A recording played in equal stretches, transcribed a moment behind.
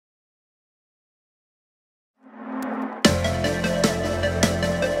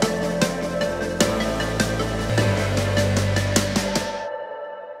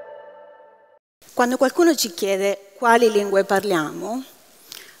Quando qualcuno ci chiede quali lingue parliamo,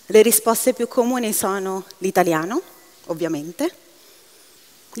 le risposte più comuni sono l'italiano, ovviamente,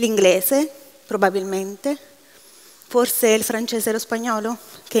 l'inglese, probabilmente, forse il francese e lo spagnolo,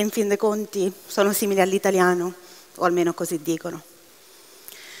 che in fin dei conti sono simili all'italiano, o almeno così dicono.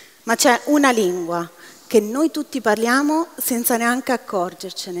 Ma c'è una lingua che noi tutti parliamo senza neanche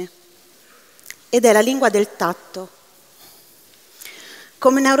accorgercene, ed è la lingua del tatto.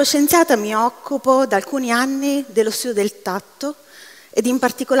 Come neuroscienziata mi occupo da alcuni anni dello studio del tatto ed in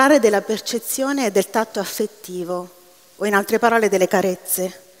particolare della percezione e del tatto affettivo, o in altre parole delle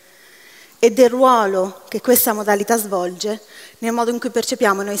carezze, e del ruolo che questa modalità svolge nel modo in cui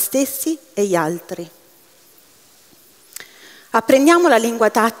percepiamo noi stessi e gli altri. Apprendiamo la lingua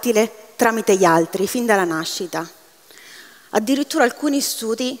tattile tramite gli altri, fin dalla nascita. Addirittura alcuni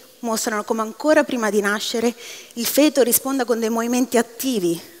studi mostrano come ancora prima di nascere il feto risponda con dei movimenti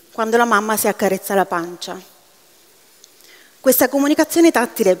attivi quando la mamma si accarezza la pancia. Questa comunicazione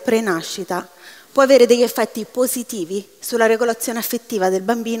tattile pre-nascita può avere degli effetti positivi sulla regolazione affettiva del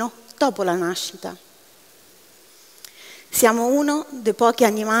bambino dopo la nascita. Siamo uno dei pochi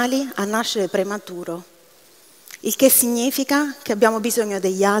animali a nascere prematuro, il che significa che abbiamo bisogno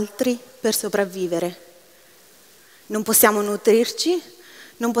degli altri per sopravvivere. Non possiamo nutrirci,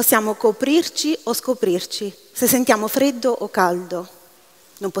 non possiamo coprirci o scoprirci se sentiamo freddo o caldo.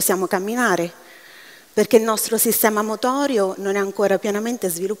 Non possiamo camminare perché il nostro sistema motorio non è ancora pienamente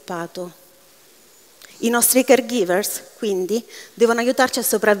sviluppato. I nostri caregivers, quindi, devono aiutarci a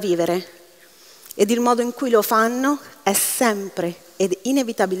sopravvivere ed il modo in cui lo fanno è sempre ed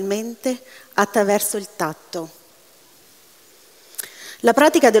inevitabilmente attraverso il tatto. La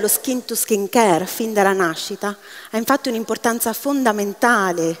pratica dello skin to skin care fin dalla nascita ha infatti un'importanza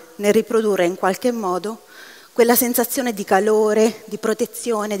fondamentale nel riprodurre in qualche modo quella sensazione di calore, di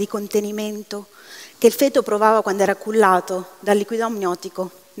protezione, di contenimento che il feto provava quando era cullato dal liquido amniotico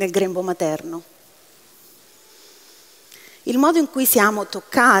nel grembo materno. Il modo in cui siamo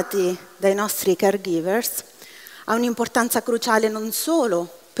toccati dai nostri caregivers ha un'importanza cruciale non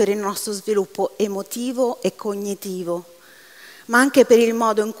solo per il nostro sviluppo emotivo e cognitivo, ma anche per il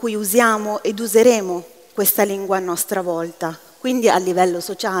modo in cui usiamo ed useremo questa lingua a nostra volta, quindi a livello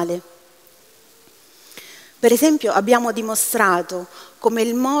sociale. Per esempio, abbiamo dimostrato come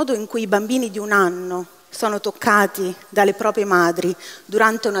il modo in cui i bambini di 1 anno sono toccati dalle proprie madri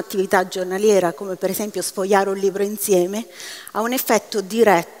durante un'attività giornaliera, come per esempio sfogliare un libro insieme, ha un effetto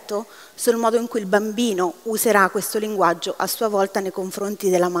diretto sul modo in cui il bambino userà questo linguaggio a sua volta nei confronti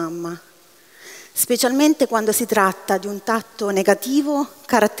della mamma, specialmente quando si tratta di un tatto negativo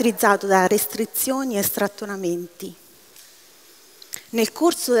caratterizzato da restrizioni e strattonamenti. Nel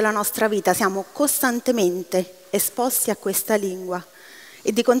corso della nostra vita siamo costantemente esposti a questa lingua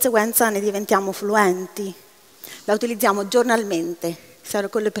e di conseguenza ne diventiamo fluenti. La utilizziamo giornalmente, sia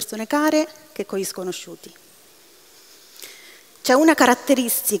con le persone care che con gli sconosciuti. C'è una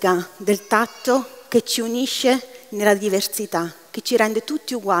caratteristica del tatto che ci unisce nella diversità, che ci rende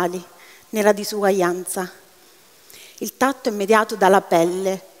tutti uguali nella disuguaglianza. Il tatto è mediato dalla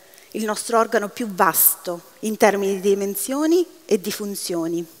pelle, il nostro organo più vasto in termini di dimensioni e di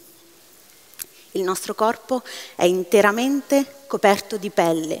funzioni. Il nostro corpo è interamente coperto di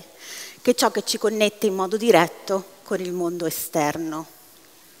pelle, che è ciò che ci connette in modo diretto con il mondo esterno.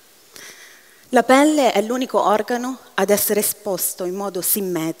 La pelle è l'unico organo ad essere esposto in modo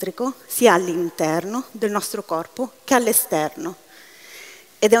simmetrico sia all'interno del nostro corpo che all'esterno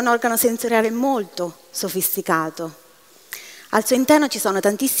ed è un organo sensoriale molto sofisticato. Al suo interno ci sono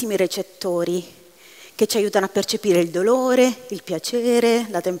tantissimi recettori che ci aiutano a percepire il dolore, il piacere,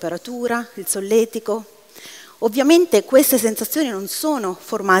 la temperatura, il solletico. Ovviamente queste sensazioni non sono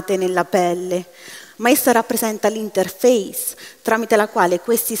formate nella pelle, ma essa rappresenta l'interface tramite la quale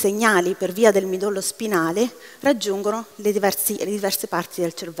questi segnali per via del midollo spinale raggiungono le diverse parti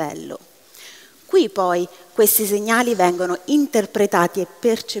del cervello. Qui poi questi segnali vengono interpretati e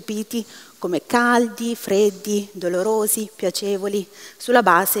percepiti come caldi, freddi, dolorosi, piacevoli, sulla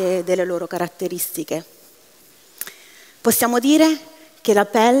base delle loro caratteristiche. Possiamo dire che la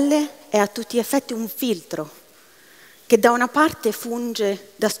pelle è a tutti gli effetti un filtro, che da una parte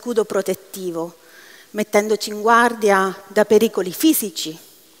funge da scudo protettivo, mettendoci in guardia da pericoli fisici,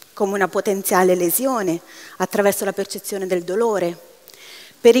 come una potenziale lesione attraverso la percezione del dolore,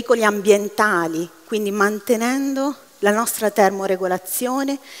 pericoli ambientali, quindi mantenendo la nostra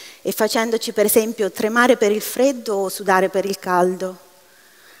termoregolazione e facendoci per esempio tremare per il freddo o sudare per il caldo,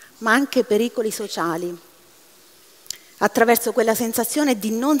 ma anche pericoli sociali, attraverso quella sensazione di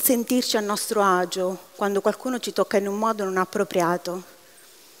non sentirci a nostro agio quando qualcuno ci tocca in un modo non appropriato.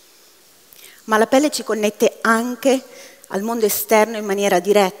 ma la pelle ci connette anche al mondo esterno in maniera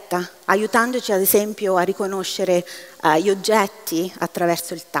diretta, aiutandoci ad esempio a riconoscere gli oggetti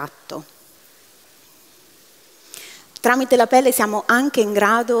attraverso il tatto. Tramite la pelle siamo anche in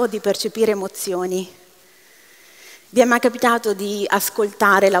grado di percepire emozioni. Vi è mai capitato di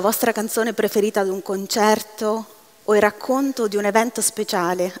ascoltare la vostra canzone preferita ad un concerto o il racconto di un evento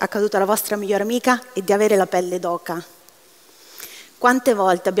speciale accaduto alla vostra migliore amica e di avere la pelle d'oca? Quante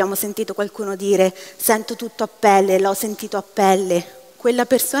volte abbiamo sentito qualcuno dire «sento tutto a pelle, l'ho sentito a pelle, quella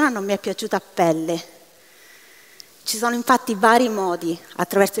persona non mi è piaciuta a pelle». Ci sono infatti vari modi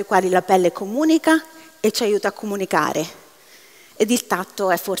attraverso i quali la pelle comunica e ci aiuta a comunicare, ed il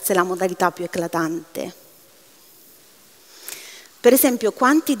tatto è forse la modalità più eclatante. Per esempio,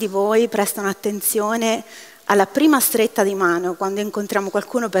 quanti di voi prestano attenzione alla prima stretta di mano quando incontriamo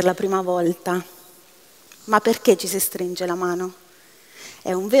qualcuno per la prima volta? Ma perché ci si stringe la mano?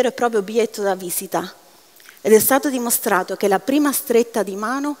 È un vero e proprio biglietto da visita ed è stato dimostrato che la prima stretta di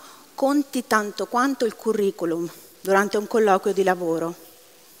mano conti tanto quanto il curriculum durante un colloquio di lavoro.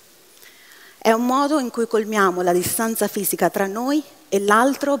 È un modo in cui colmiamo la distanza fisica tra noi e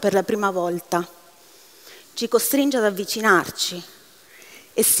l'altro per la prima volta. Ci costringe ad avvicinarci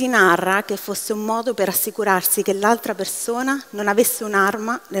e si narra che fosse un modo per assicurarsi che l'altra persona non avesse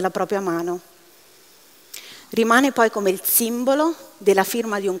un'arma nella propria mano. Rimane poi come il simbolo della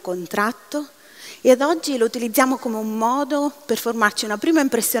firma di un contratto e ad oggi lo utilizziamo come un modo per formarci una prima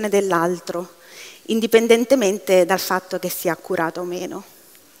impressione dell'altro, indipendentemente dal fatto che sia accurato o meno.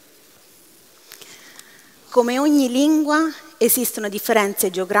 Come ogni lingua esistono differenze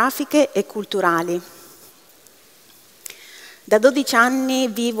geografiche e culturali. Da 12 anni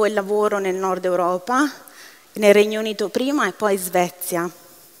vivo e lavoro nel nord Europa, nel Regno Unito prima e poi in Svezia.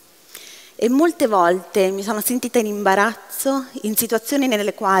 E molte volte mi sono sentita in imbarazzo in situazioni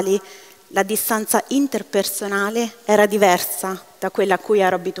nelle quali la distanza interpersonale era diversa da quella a cui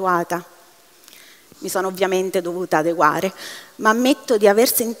ero abituata. Mi sono ovviamente dovuta adeguare, ma ammetto di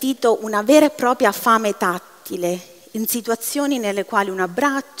aver sentito una vera e propria fame tattile in situazioni nelle quali un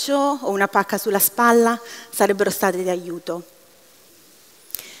abbraccio o una pacca sulla spalla sarebbero state di aiuto.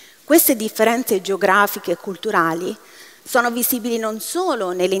 Queste differenze geografiche e culturali sono visibili non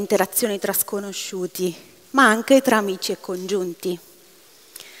solo nelle interazioni tra sconosciuti, ma anche tra amici e congiunti.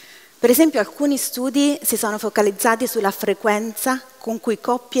 Per esempio, alcuni studi si sono focalizzati sulla frequenza con cui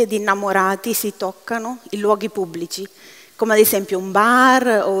coppie di innamorati si toccano in luoghi pubblici, come ad esempio un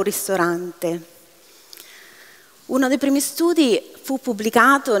bar o un ristorante. Uno dei primi studi fu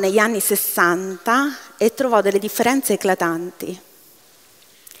pubblicato negli anni 60 e trovò delle differenze eclatanti.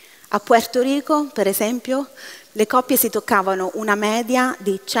 A Puerto Rico, per esempio, le coppie si toccavano una media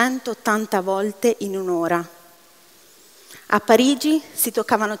di 180 volte in un'ora. A Parigi si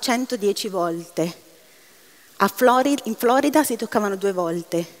toccavano 110 volte. In Florida si toccavano 2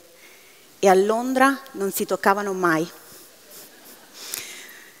 volte. E a Londra non si toccavano mai.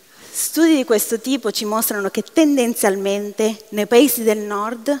 Studi di questo tipo ci mostrano che tendenzialmente nei paesi del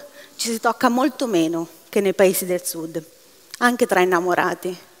nord ci si tocca molto meno che nei paesi del sud, anche tra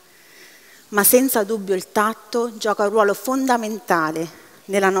innamorati. Ma senza dubbio il tatto gioca un ruolo fondamentale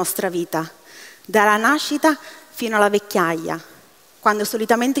nella nostra vita, dalla nascita fino alla vecchiaia, quando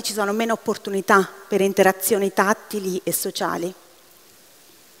solitamente ci sono meno opportunità per interazioni tattili e sociali.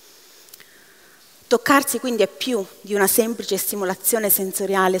 Toccarsi quindi è più di una semplice stimolazione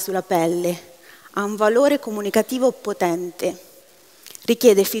sensoriale sulla pelle, ha un valore comunicativo potente,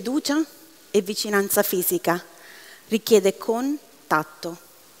 richiede fiducia e vicinanza fisica, richiede contatto.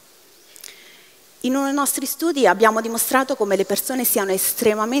 In uno dei nostri studi abbiamo dimostrato come le persone siano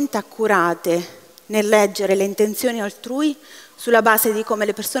estremamente accurate nel leggere le intenzioni altrui sulla base di come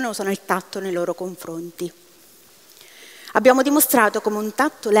le persone usano il tatto nei loro confronti. Abbiamo dimostrato come un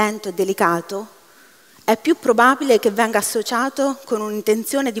tatto lento e delicato è più probabile che venga associato con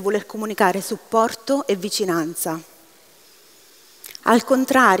un'intenzione di voler comunicare supporto e vicinanza. Al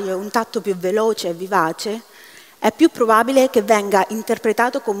contrario, un tatto più veloce e vivace è più probabile che venga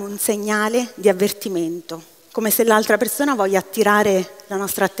interpretato come un segnale di avvertimento, come se l'altra persona voglia attirare la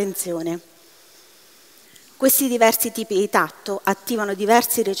nostra attenzione. Questi diversi tipi di tatto attivano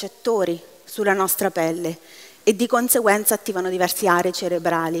diversi recettori sulla nostra pelle e di conseguenza attivano diverse aree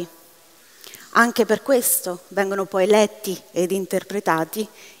cerebrali. Anche per questo vengono poi letti ed interpretati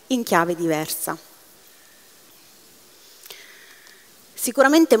in chiave diversa.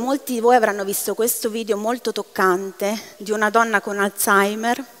 Sicuramente molti di voi avranno visto questo video molto toccante di una donna con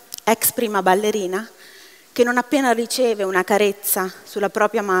Alzheimer, ex prima ballerina, che non appena riceve una carezza sulla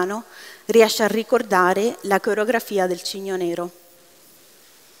propria mano riesce a ricordare la coreografia del Cigno Nero.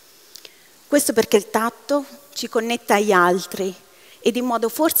 Questo perché il tatto ci connette agli altri ed in modo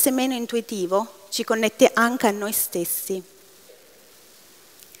forse meno intuitivo ci connette anche a noi stessi.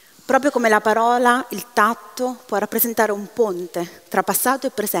 Proprio come la parola, il tatto può rappresentare un ponte tra passato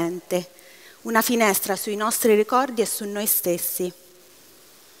e presente, una finestra sui nostri ricordi e su noi stessi.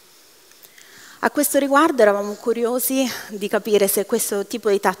 A questo riguardo eravamo curiosi di capire se questo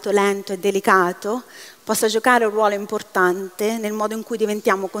tipo di tatto lento e delicato possa giocare un ruolo importante nel modo in cui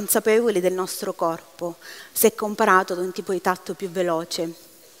diventiamo consapevoli del nostro corpo, se comparato ad un tipo di tatto più veloce.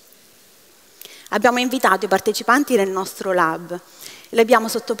 Abbiamo invitato i partecipanti nel nostro lab e li abbiamo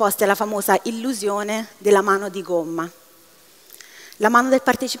sottoposti alla famosa illusione della mano di gomma. La mano del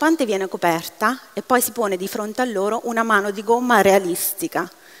partecipante viene coperta e poi si pone di fronte a loro una mano di gomma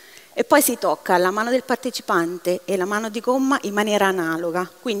realistica. E poi si tocca la mano del partecipante e la mano di gomma in maniera analoga,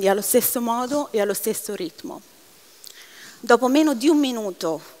 quindi allo stesso modo e allo stesso ritmo. Dopo meno di 1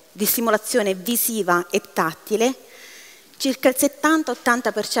 minuto di stimolazione visiva e tattile, circa il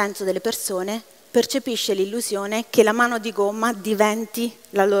 70-80% delle persone percepisce l'illusione che la mano di gomma diventi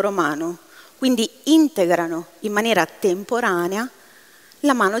la loro mano, quindi integrano in maniera temporanea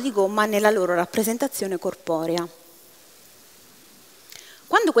la mano di gomma nella loro rappresentazione corporea.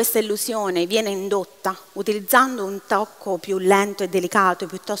 Quando questa illusione viene indotta utilizzando un tocco più lento e delicato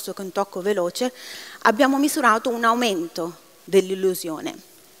piuttosto che un tocco veloce, abbiamo misurato un aumento dell'illusione.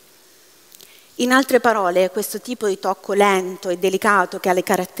 In altre parole, questo tipo di tocco lento e delicato che ha le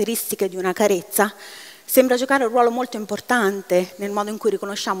caratteristiche di una carezza sembra giocare un ruolo molto importante nel modo in cui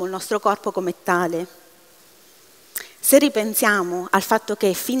riconosciamo il nostro corpo come tale. Se ripensiamo al fatto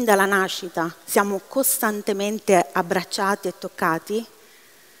che fin dalla nascita siamo costantemente abbracciati e toccati,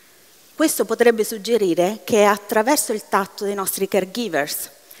 questo potrebbe suggerire che è attraverso il tatto dei nostri caregivers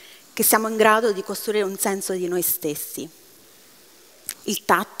che siamo in grado di costruire un senso di noi stessi. Il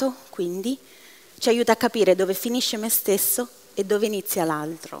tatto, quindi, ci aiuta a capire dove finisce me stesso e dove inizia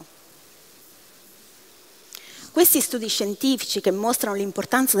l'altro. Questi studi scientifici che mostrano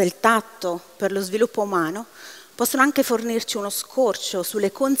l'importanza del tatto per lo sviluppo umano possono anche fornirci uno scorcio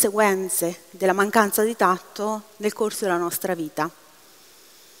sulle conseguenze della mancanza di tatto nel corso della nostra vita.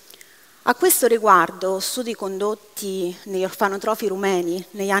 A questo riguardo, studi condotti negli orfanotrofi rumeni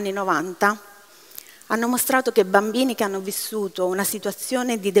negli anni 90 hanno mostrato che bambini che hanno vissuto una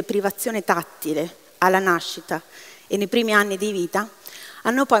situazione di deprivazione tattile alla nascita e nei primi anni di vita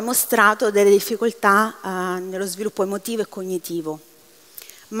hanno poi mostrato delle difficoltà nello sviluppo emotivo e cognitivo.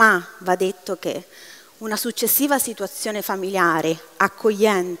 Ma va detto che una successiva situazione familiare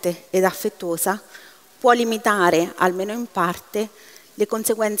accogliente ed affettuosa può limitare, almeno in parte, le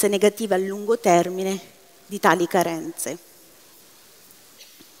conseguenze negative a lungo termine di tali carenze.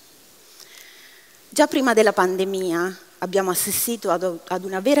 Già prima della pandemia abbiamo assistito ad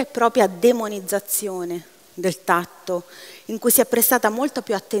una vera e propria demonizzazione del tatto, in cui si è prestata molta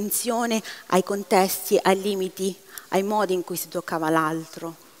più attenzione ai contesti, ai limiti, ai modi in cui si toccava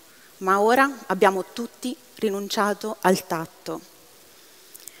l'altro. Ma ora abbiamo tutti rinunciato al tatto.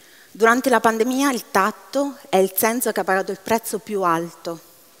 Durante la pandemia il tatto è il senso che ha pagato il prezzo più alto.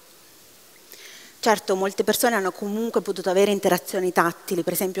 Certo, molte persone hanno comunque potuto avere interazioni tattili,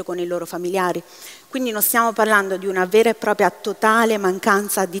 per esempio con i loro familiari, quindi non stiamo parlando di una vera e propria totale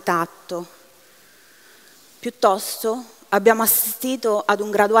mancanza di tatto. Piuttosto abbiamo assistito ad un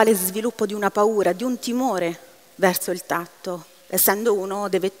graduale sviluppo di una paura, di un timore verso il tatto, essendo uno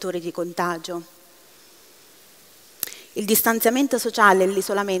dei vettori di contagio. Il distanziamento sociale e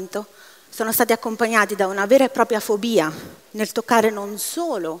l'isolamento sono stati accompagnati da una vera e propria fobia nel toccare non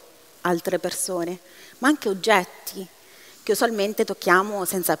solo altre persone, ma anche oggetti che usualmente tocchiamo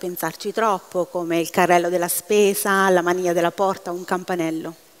senza pensarci troppo, come il carrello della spesa, la maniglia della porta o un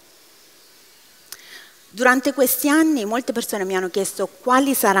campanello. Durante questi anni molte persone mi hanno chiesto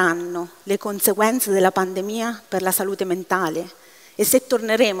quali saranno le conseguenze della pandemia per la salute mentale e se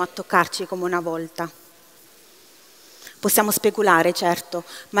torneremo a toccarci come una volta. Possiamo speculare, certo,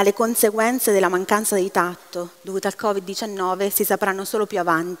 ma le conseguenze della mancanza di tatto dovute al Covid-19 si sapranno solo più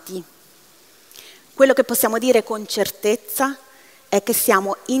avanti. Quello che possiamo dire con certezza è che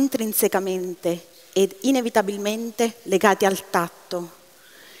siamo intrinsecamente ed inevitabilmente legati al tatto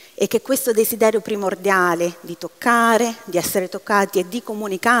e che questo desiderio primordiale di toccare, di essere toccati e di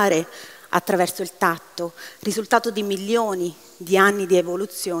comunicare attraverso il tatto, risultato di milioni di anni di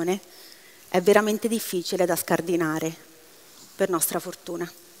evoluzione, è veramente difficile da scardinare. Per nostra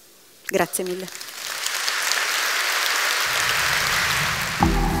fortuna. Grazie mille.